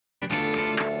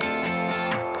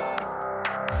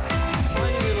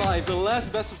Alright, the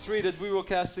last best of 3 that we will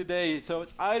cast today. So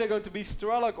it's either going to be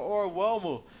Strelok or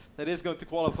Welmu that is going to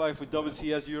qualify for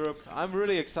WCS Europe. I'm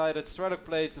really excited. Strelok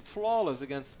played flawless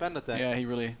against Panda Tank. Yeah, he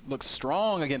really looks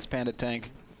strong against Panda Tank.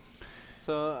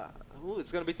 So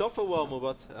it's going to be tough for Welmu,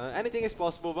 but anything is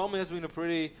possible. Welmu has been a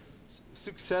pretty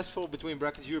successful between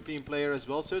brackets European player as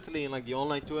well, certainly in like the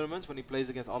online tournaments when he plays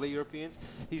against other Europeans.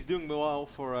 He's doing well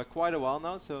for quite a while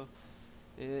now, so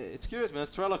it's curious, man.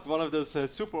 Strelok, one of those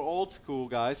super old school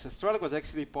guys. Strelok was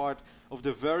actually part of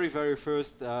the very, very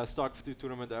first StarCraft II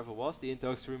tournament there ever was, the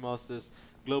Intel Extreme Masters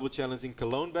Global Challenge in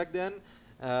Cologne back then.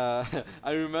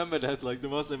 I remember that like the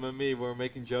Muslim and me were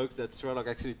making jokes that Strelok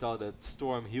actually thought that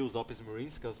Storm heals up his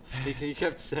Marines because he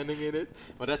kept sending in it.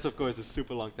 But that's of course a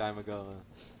super long time ago.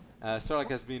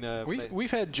 Strelok has been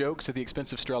we've had jokes at the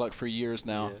expense of Strelok for years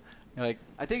now. Yeah. Like,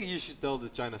 I think you should tell the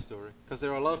China story because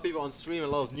there are a lot of people on stream, a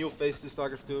lot of new faces to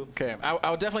StarCraft II. Okay,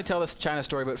 I'll definitely tell this China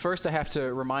story, but first I have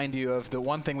to remind you of the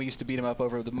one thing we used to beat him up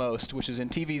over the most, which is in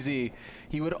TVZ.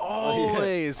 He would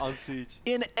always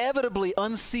inevitably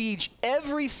unsiege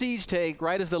every siege tank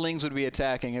right as the Lings would be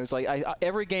attacking. It was like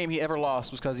every game he ever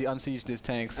lost was because he unsieged his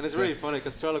tanks. And it's really funny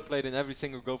because Strelok played in every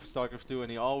single go for StarCraft II,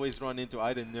 and he always run into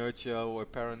either Nurture or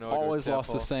Paranoid. Always or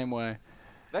lost the same way.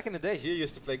 Back in the days, you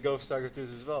used to play Go for StarCraft II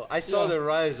as well. I saw the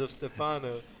rise of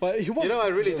Stefano. But he was, you know, I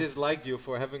really disliked you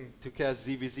for having to cast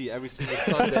ZVZ every single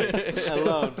Sunday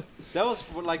alone. That was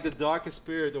like the darkest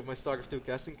period of my StarCraft II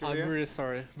casting career. I'm really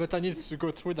sorry, but I need to go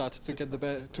through that to get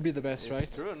to be the best, right?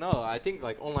 It's true. No, I think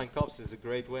like online cups is a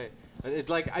great way.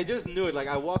 It's like I just knew it. Like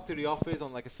I walked to the office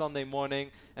on like a Sunday morning,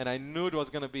 and I knew it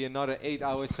was gonna be another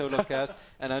 8-hour solo cast,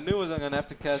 and I knew I was gonna have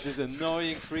to cast this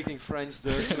annoying freaking French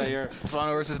Zerg player.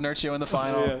 Stefano versus Nurture in the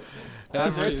final.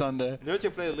 Every Sunday. Nurture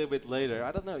played a little bit later.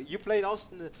 I don't know. You played also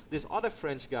this other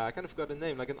French guy. I kind of forgot the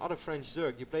name. Like an other French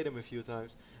Zerg. You played him a few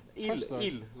times. Il.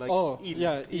 Like oh, Il.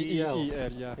 yeah, E-E-L.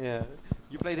 yeah. Yeah.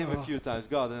 You played him a few times.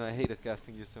 God, and I hated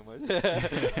casting you so much.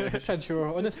 Thank you,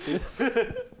 honesty.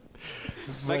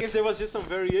 Like if there was just some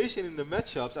variation in the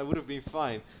matchups, I would have been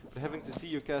fine. But having to see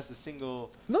you cast a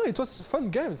single... No, it was fun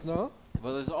games, no?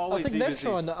 Well, there's always I think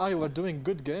Nurture and I were doing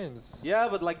good games. Yeah,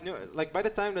 but like by the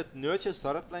time that Nurture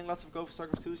started playing lots of Go for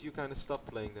StarCraft IIs, you kind of stopped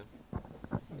playing them.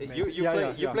 You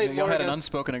played more. You had an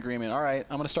unspoken agreement. All right,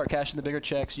 I'm going to start cashing the bigger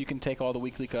checks. You can take all the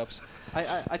weekly cups.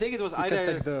 I think it was you either... can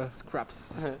take the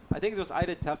scraps. I think it was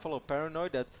either Tefal or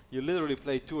Paranoid that you literally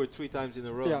played 2 or 3 times in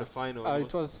a row in the final.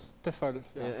 It was Tefal.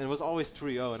 Yeah, and it was always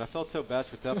 3-0, and I felt so bad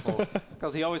for Tefal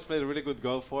because he always played a really good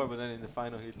Go for, but then in the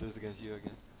final he'd lose against you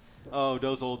again. Oh,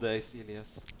 those old days,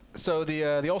 Elias. So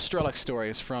the old Strelok story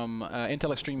is from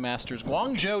Intel Extreme Masters,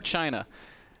 Guangzhou, China,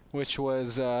 which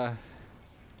was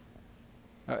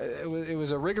it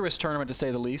was a rigorous tournament to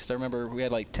say the least. I remember we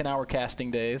had like 10-hour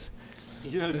casting days.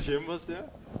 You know, Jim was there.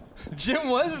 Jim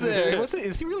was there.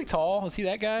 Is he really tall? Is he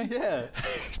that guy? Yeah.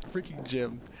 Freaking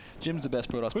Jim. Jim's the best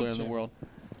Protoss player in the world.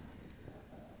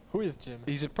 Who is Jim?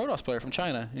 He's a Protoss player from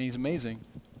China, and he's amazing.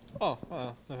 Oh,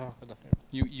 I don't know.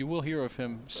 You will hear of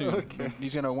him soon. Okay.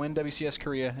 He's going to win WCS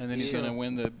Korea, and then he's going to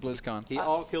win the BlizzCon. He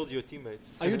all killed your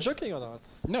teammates. Are you joking or not?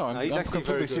 No, I'm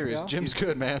completely serious. Yeah? Jim's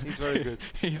good, man. He's very good.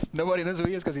 Nobody knows who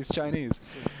he is because he's Chinese.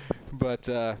 But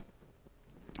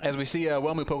as we see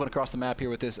Welmu poking across the map here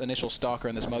with this initial Stalker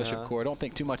and this Mothership core, I don't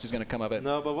think too much is going to come of it.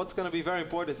 No, but what's going to be very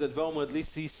important is that Welmu at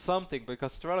least sees something,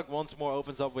 because Strelok once more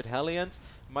opens up with Hellions.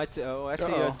 Might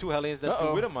actually 2 Hellions, then 2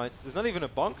 Widowmites. There's not even a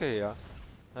bunker here.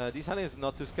 These Hellions are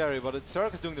not too scary, but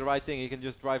Strelok is doing the right thing. He can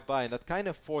just drive by, and that kind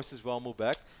of forces Welmu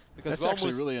back. Because that's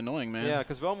actually really annoying, man. Yeah,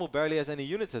 because Welmu barely has any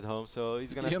units at home, so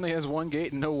he's going to... He only has 1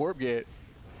 gate and no warp gate.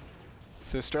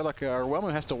 So Strelok, or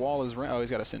Welmu has to wall his... Oh, he's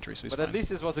got a sentry, so he's fine. At least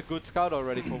this was a good scout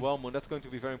already for Welmu, and that's going to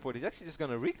be very important. He's actually just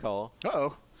going to recall.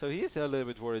 Uh-oh. So he is a little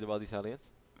bit worried about these Hellions.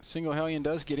 Single Hellion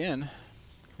does get in,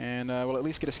 and will at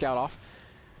least get a scout off.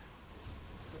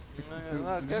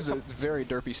 This is a very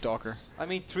derpy Stalker. I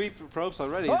mean, 3 probes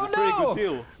already is a pretty good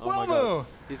deal. Oh Welmu! my god.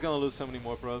 He's going to lose so many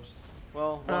more probes.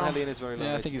 Well, 1 Hellion is very low.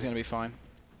 Yeah, I think he's going to be fine.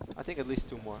 I think at least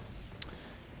 2 more.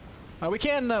 We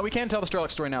can tell the Strelok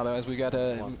story now, though, as we've got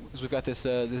this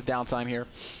this downtime here.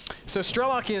 So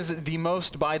Strelok is the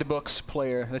most by-the-books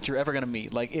player that you're ever going to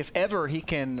meet. Like, if ever he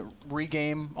can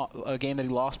regame a game that he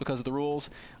lost because of the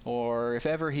rules, or if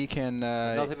ever he can...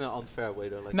 not in an unfair way,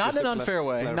 though. Like not in an unfair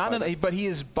way. But he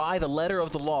is by the letter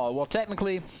of the law. Well,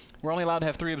 technically, we're only allowed to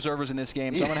have 3 observers in this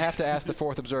game, so I'm going to have to ask the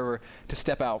 4th observer to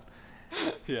step out.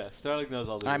 Yeah, Strelok knows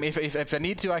all the I mean, if I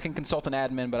need to, I can consult an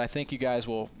admin, but I think you guys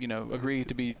will, agree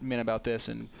to be men about this.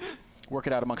 And work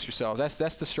it out amongst yourselves. That's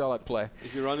the Strelok play.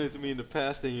 If you run into me in the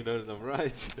past, then you know that I'm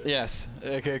right. Yes,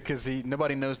 because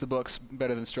nobody knows the books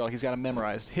better than Strelok. He's got them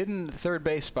memorized. Hidden third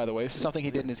base, by the way. This is something he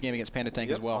did in his game against Panda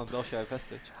Tank as well. On Belshire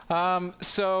Vestige.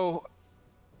 So,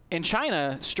 in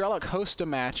China, Strelok hosts a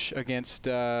match against,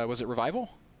 was it Revival?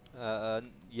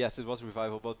 Yes, it was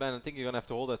Revival, but man, I think you're going to have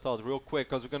to hold that thought real quick,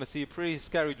 because we're going to see a pretty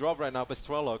scary drop right now by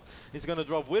Strelok. He's going to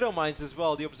drop Widow Mines as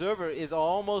well. The Observer is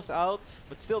almost out,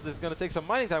 but still, this is going to take some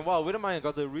mining time. Wow, Widow Mine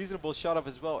got a reasonable shot off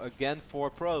as well. Again, 4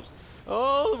 probes.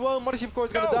 Oh, well, Mothership Core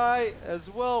is going to die as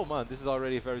well. Man, this is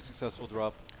already a very successful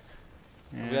drop.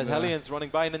 And we had Hellions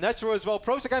running by in the natural as well.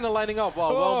 Probes are kind of lining up.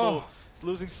 Wow, Welmu is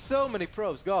losing so many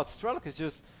probes. God, Strelok is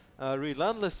just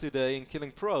relentless today in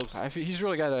killing probes. He's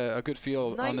really got a good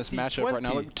feel on this matchup right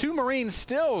now. Look, 2 Marines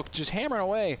still just hammering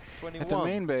away 21. at the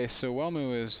main base. So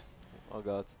Welmu is. Oh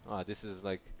god, this is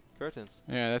like curtains.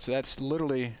 Yeah, that's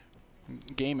literally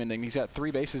game ending. He's got 3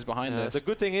 bases behind this. The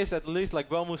good thing is at least like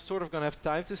Welmu's sort of gonna have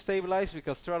time to stabilize,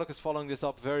 because Strelok is following this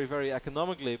up very, very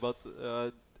economically. But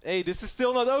hey, this is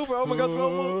still not over. Oh my god,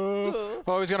 Welmu.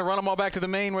 Oh, he's going to run them all back to the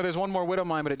main where there's one more Widow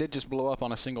Mine, but it did just blow up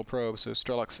on a single probe, so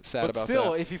Strelok's sad about that. But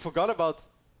still, if you forgot about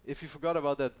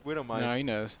that Widow Mine. No, he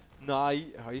knows. No, are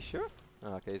you sure?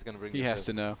 Oh, okay, he's going to bring He has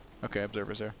to know. Okay,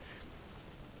 Observer's there.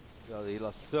 God, he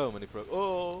lost so many probes.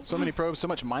 Oh! So many probes, so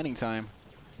much mining time.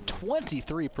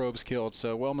 23 probes killed,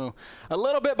 so Welmu a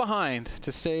little bit behind,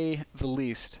 to say the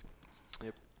least.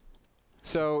 Yep.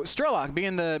 So Strelok,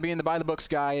 being the by-the-books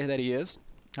guy that he is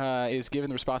given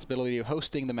the responsibility of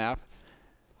hosting the map.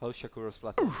 Host Shakuro's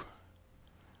Plateau.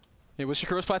 It was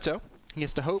Shakuro's Plateau. He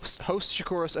has to host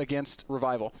Shakuros against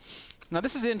Revival. Now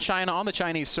this is in China, on the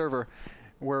Chinese server,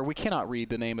 where we cannot read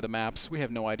the name of the maps. We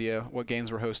have no idea what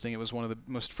games we're hosting. It was one of the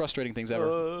most frustrating things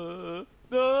ever.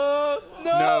 No!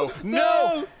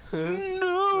 No! Okay,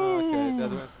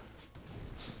 that one.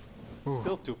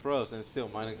 Still 2 pros and still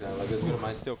mining down. Like this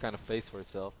mine still kind of pays for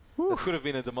itself. That could have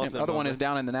been a Muslim. The other one is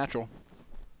down in the natural.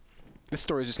 This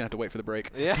story is just going to have to wait for the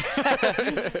break. Yeah.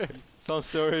 Some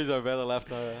stories are better left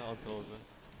untold.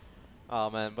 Oh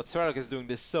man, but Strelok is doing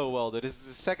this so well. That this is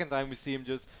the second time we see him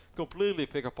just completely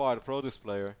pick apart a Protoss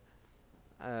player.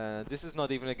 This is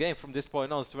not even a game. From this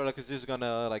point on, Strelok is just going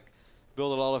to like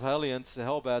build a lot of Hellions,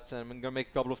 Hellbats, and going to make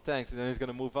a couple of tanks. And then he's going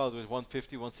to move out with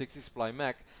 150, 160 supply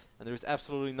mech. And there's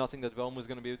absolutely nothing that Welmu is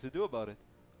going to be able to do about it.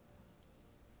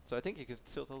 So I think you can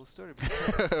still tell the story.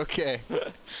 Okay.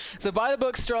 So by the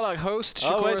book, Strelok host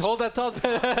Shakuro's. Oh wait, hold that thought.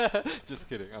 Just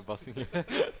kidding, I'm busting you.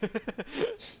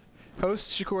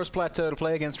 Host Shakuro's Plateau to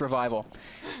play against Revival.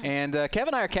 And Kevin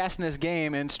and I are casting this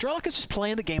game, and Strelok is just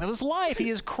playing the game of his life. He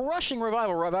is crushing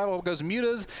Revival. Revival goes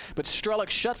mutas, but Strelok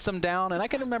shuts them down. And I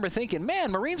can remember thinking,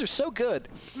 man, Marines are so good.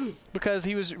 Because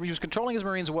he was controlling his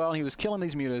Marines well, and he was killing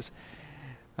these mutas.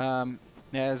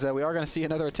 As we are going to see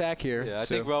another attack here. Yeah, I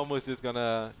think Welmu is just going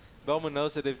to... Welmu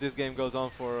knows that if this game goes on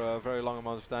for a very long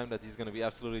amount of time, that he's going to be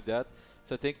absolutely dead.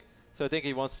 So I think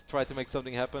he wants to try to make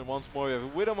something happen. Once more, we have a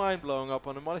Widow Mine blowing up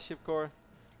on the Mothership Core.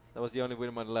 That was the only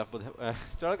Widow Mine left. But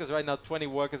Strelok is right now 20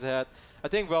 workers ahead. I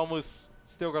think Welmu's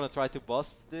still going to try to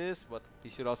bust this, but he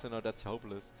should also know that's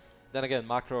hopeless. Then again,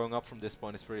 macroing up from this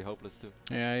point is pretty hopeless too.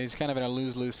 Yeah, he's kind of in a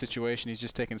lose-lose situation. He's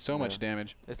just taking so much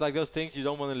damage. It's like those things you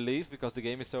don't want to leave because the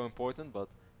game is so important, but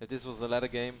if this was a ladder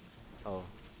game,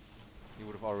 you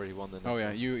would have already won the next one.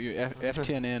 Yeah, you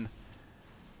F10 in.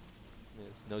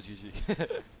 Yes, no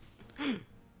GG.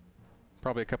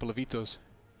 Probably a couple of Vitos.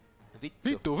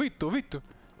 Vito. Vito.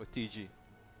 Or TG.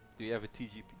 Do you ever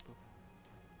TG people?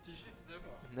 TG?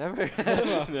 Never.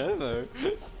 Never.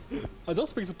 I don't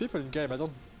speak to people in game. I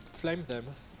don't flame them.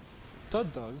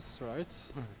 Todd does, right?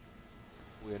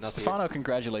 We're not Stefano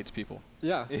congratulates people.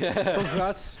 Yeah.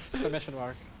 Congrats! Exclamation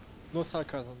mark. No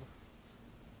sarcasm.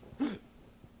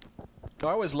 I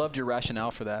always loved your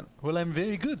rationale for that. Well, I'm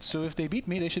very good, so if they beat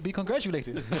me, they should be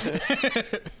congratulated.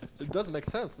 It does make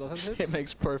sense, doesn't it? It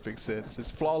makes perfect sense. It's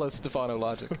flawless Stefano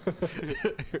logic.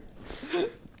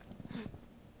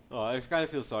 I kind of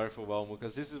feel sorry for Welmu,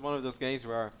 because this is one of those games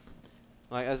where,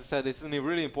 like as I said, it's a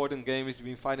really important game. He's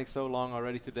been fighting so long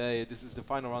already today. This is the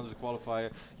final round of the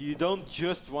qualifier. You don't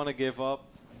just want to give up,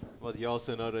 but you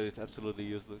also know that it's absolutely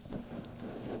useless.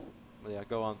 But yeah,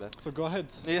 go on, Ben. So go ahead.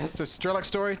 Yes. So Strelok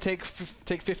story, take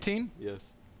 15?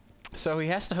 Yes. So he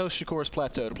has to host Shakuro's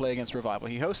Plateau to play against Revival.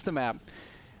 He hosts the map.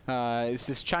 It's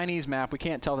this Chinese map. We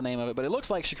can't tell the name of it, but it looks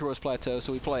like Shakuro's Plateau,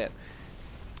 so we play it.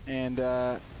 And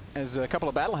as a couple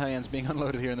of battle Hellions being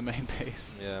unloaded here in the main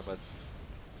base. Yeah, but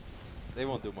they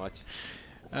won't do much.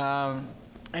 And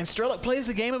Strelok plays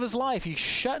the game of his life. He's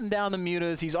shutting down the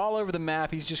mutas. He's all over the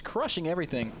map. He's just crushing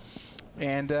everything.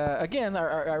 And again,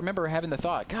 I remember having the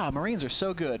thought, God, Marines are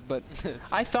so good. But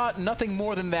I thought nothing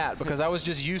more than that because I was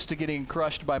just used to getting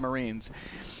crushed by Marines.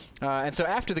 And so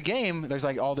after the game, there's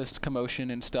like all this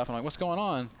commotion and stuff. I'm like, what's going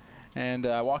on? And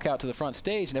I walk out to the front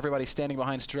stage, and everybody's standing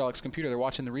behind Strelok's computer. They're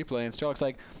watching the replay, and Strelok's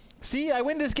like, see, I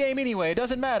win this game anyway. It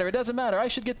doesn't matter. It doesn't matter. I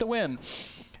should get the win.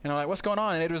 And I'm like, what's going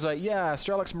on? And it was like, yeah,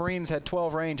 Strelok's Marines had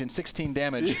 12 range and 16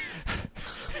 damage.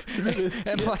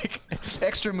 and like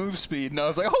extra move speed. And I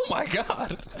was like, oh my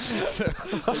God. So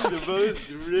the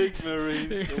most rigged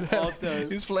Marines of all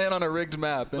time. He's playing on a rigged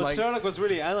map. And but like, Strelok was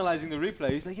really analyzing the replay.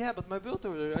 He's like, yeah, but my build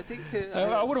order, I think...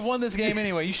 I would have won this game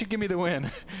anyway. You should give me the win.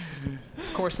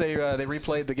 Of course, they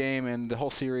replayed the game and the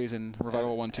whole series, and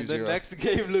Revival won 2-0. The next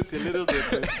game looked a little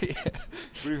different.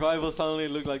 Revival suddenly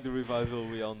looked like the Revival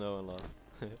we all know and love.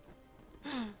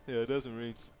 Yeah, those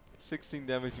Marines. 16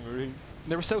 damage Marines.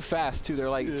 They were so fast too. They're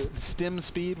like stim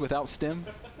speed without stim.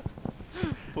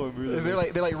 Poor Mutinous.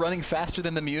 They're like running faster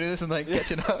than the Mutinous and like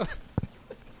catching up.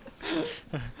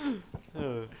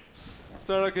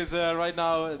 Strelok is right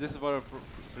now. This is what I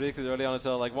predicted early on as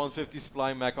well. Like 150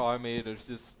 supply mech army. There's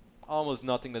just almost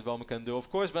nothing that Welmu can do.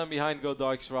 Of course, when behind, go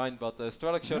Dark Shrine. But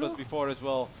Strelok showed us before as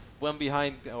well. When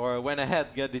behind or when ahead,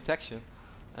 get detection.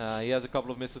 He has a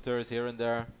couple of missile turrets here and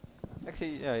there.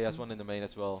 Actually, yeah, he has one in the main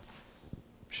as well.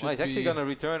 Well, he's actually going to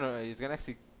return. He's going to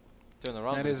actually turn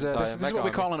around. That is, this is what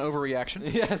we call an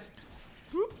overreaction. Yes.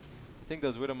 I think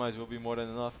those Widowmice will be more than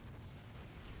enough.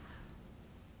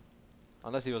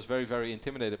 Unless he was very, very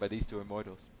intimidated by these two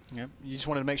Immortals. Yep. You just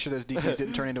wanted to make sure those DTs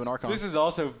didn't turn into an Archon. This is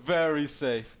also very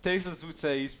safe. Tasteless would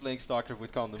say he's playing Starcraft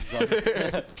with condoms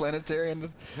on. Planetary,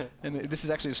 and this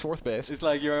is actually his 4th base. It's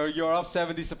like you're up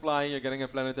 70 supply and you're getting a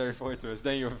planetary fortress.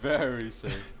 Then you're very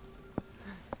safe.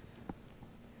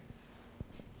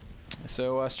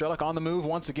 So Strelok on the move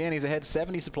once again. He's ahead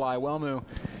 70 supply. Welmu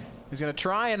is going to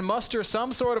try and muster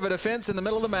some sort of a defense in the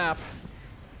middle of the map.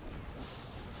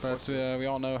 But we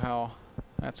all know how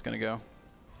that's going to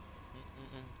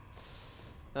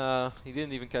go. He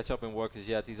didn't even catch up in workers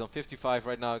yet. He's on 55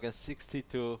 right now against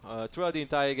 62. Throughout the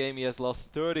entire game, he has lost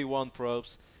 31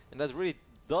 probes. And that really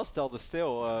does tell the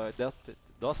tale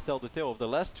of the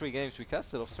last 3 games we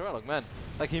casted of Strelok. Man,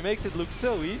 like he makes it look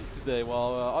so easy today.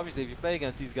 Well, obviously if you play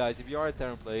against these guys, if you are a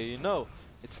Terran player, you know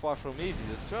it's far from easy.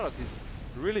 The Strelok is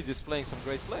really displaying some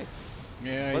great play.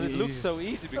 Yeah, but it looks so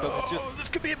easy because it's just... This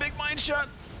could be a big mine shot!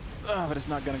 But it's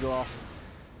not going to go off.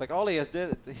 Like all he has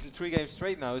did in 3 games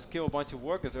straight now is kill a bunch of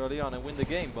workers early on and win the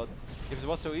game. But if it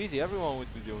was so easy, everyone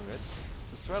would be doing it.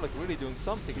 So Strelok really doing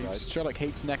something right. Strelok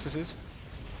hates Nexuses.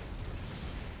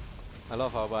 I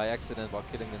love how by accident, while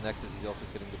killing the Nexus, he's also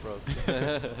killing the probe.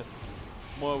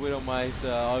 More Widowmice,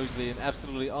 obviously an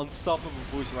absolutely unstoppable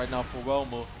push right now for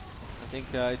Welmu. I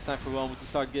think it's time for Welmu to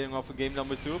start getting off for game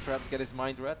number 2, perhaps get his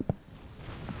mind read.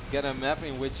 Get a map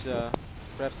in which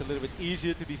perhaps a little bit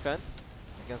easier to defend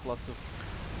against lots of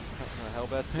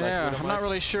Hellbats. Yeah, I'm not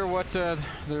really sure what the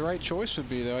right choice would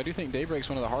be though. I do think Daybreak's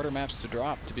one of the harder maps to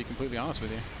drop, to be completely honest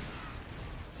with you.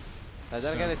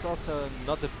 Then again, it's also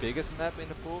not the biggest map in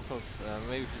the pool, because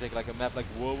maybe if you take like a map like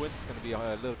Whirlwind, it's going to be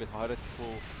a little bit harder to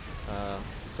pull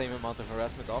the same amount of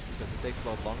harassment off, because it takes a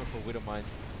lot longer for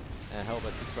Widowmines and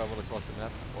Hellbats to travel across the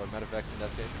map, or Metavex in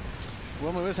that case.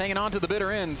 Welmu is hanging on to the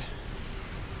bitter end.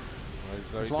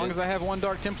 Well, as long as I have 1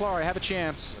 Dark Templar, I have a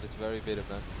chance. But it's very bitter,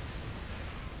 man.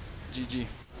 GG.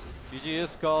 GG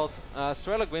is called.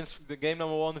 Strelok wins the game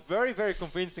number 1 very, very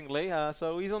convincingly.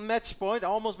 So he's on match point,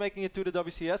 almost making it to the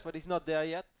WCS, but he's not there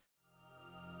yet.